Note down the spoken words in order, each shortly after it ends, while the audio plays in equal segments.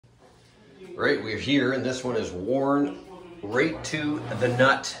Right, we're here, and this one is worn right to the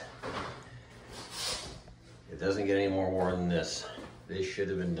nut. It doesn't get any more worn than this. This should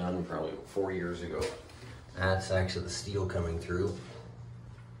have been done probably 4 years ago. That's actually the steel coming through.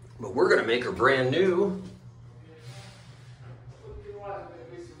 But we're gonna make her brand new.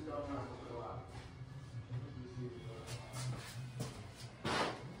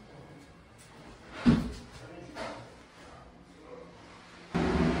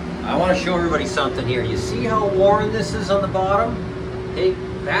 I want to show everybody something here. You see how worn this is on the bottom? Hey,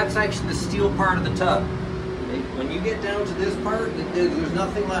 that's actually the steel part of the tub. Hey, when you get down to this part, there's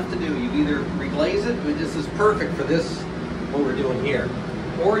nothing left to do. You either reglaze it, but this is perfect for this, what we're doing here.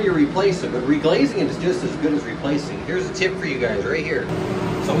 Or you replace it, but reglazing it is just as good as replacing. Here's a tip for you guys right here.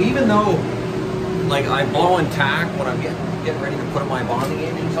 So even though, like, I blow and tack when I'm getting ready to put my bonding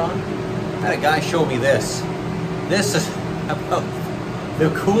agents on, I had a guy show me this. This is about the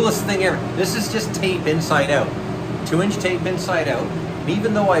coolest thing ever. This is just tape inside out. 2-inch tape inside out. And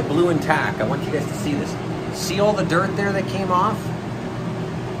even though I blew and tack, I want you guys to see this. See all the dirt there that came off?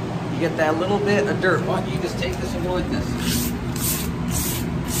 You get that little bit of dirt. What? You just take this and go like this.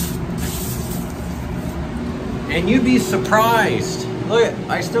 And you'd be surprised. Look at,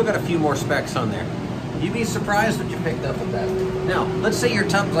 I still got a few more specks on there. You'd be surprised what you picked up with that. Now, let's say your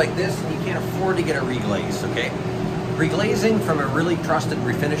tub's like this and you can't afford to get a reglaze, okay? Reglazing from a really trusted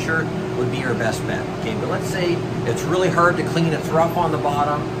refinisher would be your best bet, okay? But let's say it's really hard to clean, it's rough on the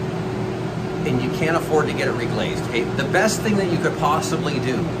bottom, and you can't afford to get it reglazed, okay? The best thing that you could possibly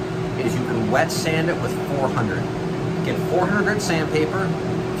do is you can wet sand it with 400. Get 400 grit sandpaper,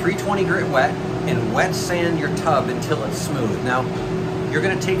 320 grit wet, and wet sand your tub until it's smooth. Now, you're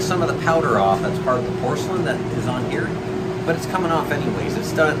gonna take some of the powder off, that's part of the porcelain that is on here, but it's coming off anyways.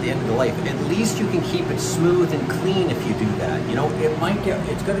 It's done at the end of the life. At least you can keep it smooth and clean if you do that. You know,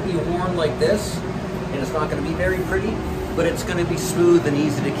 it's gonna be worn like this, and it's not gonna be very pretty, but it's gonna be smooth and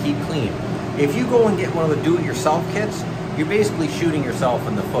easy to keep clean. If you go and get one of the do-it-yourself kits, you're basically shooting yourself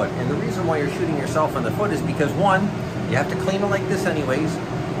in the foot. And the reason why you're shooting yourself in the foot is because 1, you have to clean it like this anyways.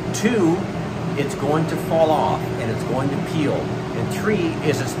 2, it's going to fall off and it's going to peel. And 3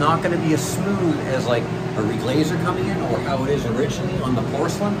 is it's not going to be as smooth as like a reglazer coming in or how it is originally on the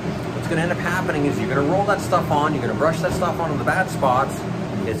porcelain. What's going to end up happening is you're going to roll that stuff on, you're going to brush that stuff onto the bad spots,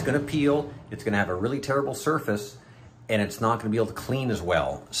 it's going to peel, it's going to have a really terrible surface, and it's not going to be able to clean as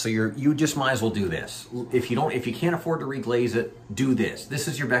well. So you just might as well do this. If you can't afford to reglaze it, do this. This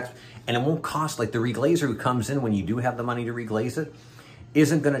is your best, and it won't cost, like the reglazer who comes in when you do have the money to reglaze it,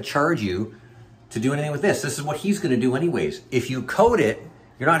 isn't going to charge you to do anything with this. This is what he's going to do anyways. If you coat it,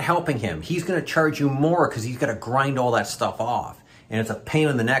 you're not helping him. He's going to charge you more because he's got to grind all that stuff off. And it's a pain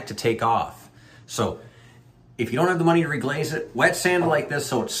in the neck to take off. So if you don't have the money to reglaze it, wet sand it like this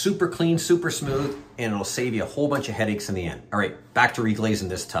so it's super clean, super smooth, and it'll save you a whole bunch of headaches in the end. All right, back to reglazing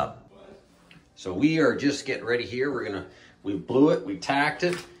this tub. So we are just getting ready here. We blew it, we tacked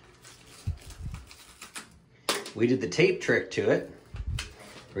it. We did the tape trick to it.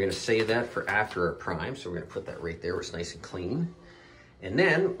 We're gonna save that for after our prime. So we're gonna put that right there where it's nice and clean. And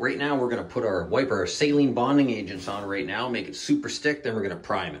then right now we're gonna wipe our saline bonding agents on right now, make it super stick, then we're gonna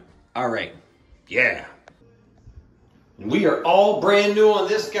prime it. All right, yeah. And we are all brand new on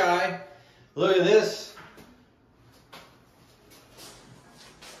this guy. Look at this.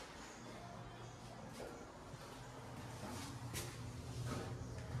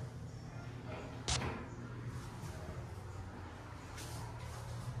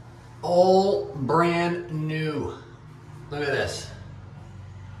 All brand new. Look at this.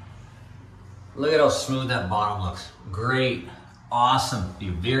 Look at how smooth that bottom looks. Great, awesome. Be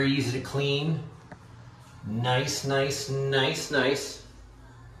very easy to clean. Nice, nice, nice, nice.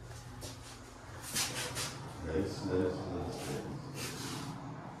 Nice.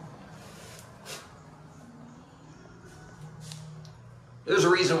 There's a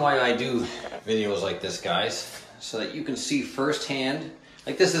reason why I do videos like this, guys, so that you can see firsthand.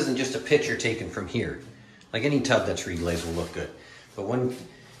 Like, this isn't just a picture taken from here. Like, any tub that's reglazed will look good. But when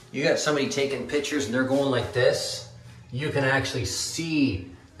you got somebody taking pictures and they're going like this, you can actually see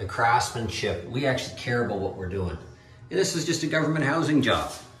the craftsmanship. We actually care about what we're doing. And this is just a government housing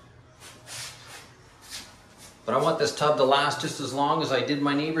job. But I want this tub to last just as long as I did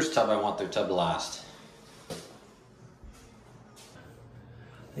my neighbor's tub. I want their tub to last. I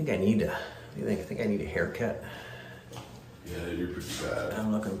think I need a haircut. Yeah, you're pretty bad.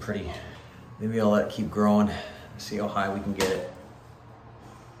 I'm looking pretty. Maybe I'll let it keep growing. See how high we can get it.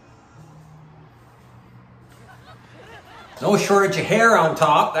 No shortage of hair on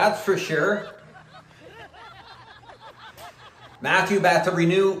top, that's for sure. Matthew, Bathtub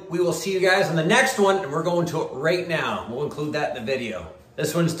Renew. We will see you guys on the next one, and we're going to it right now. We'll include that in the video.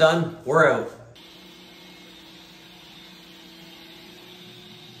 This one's done. We're out.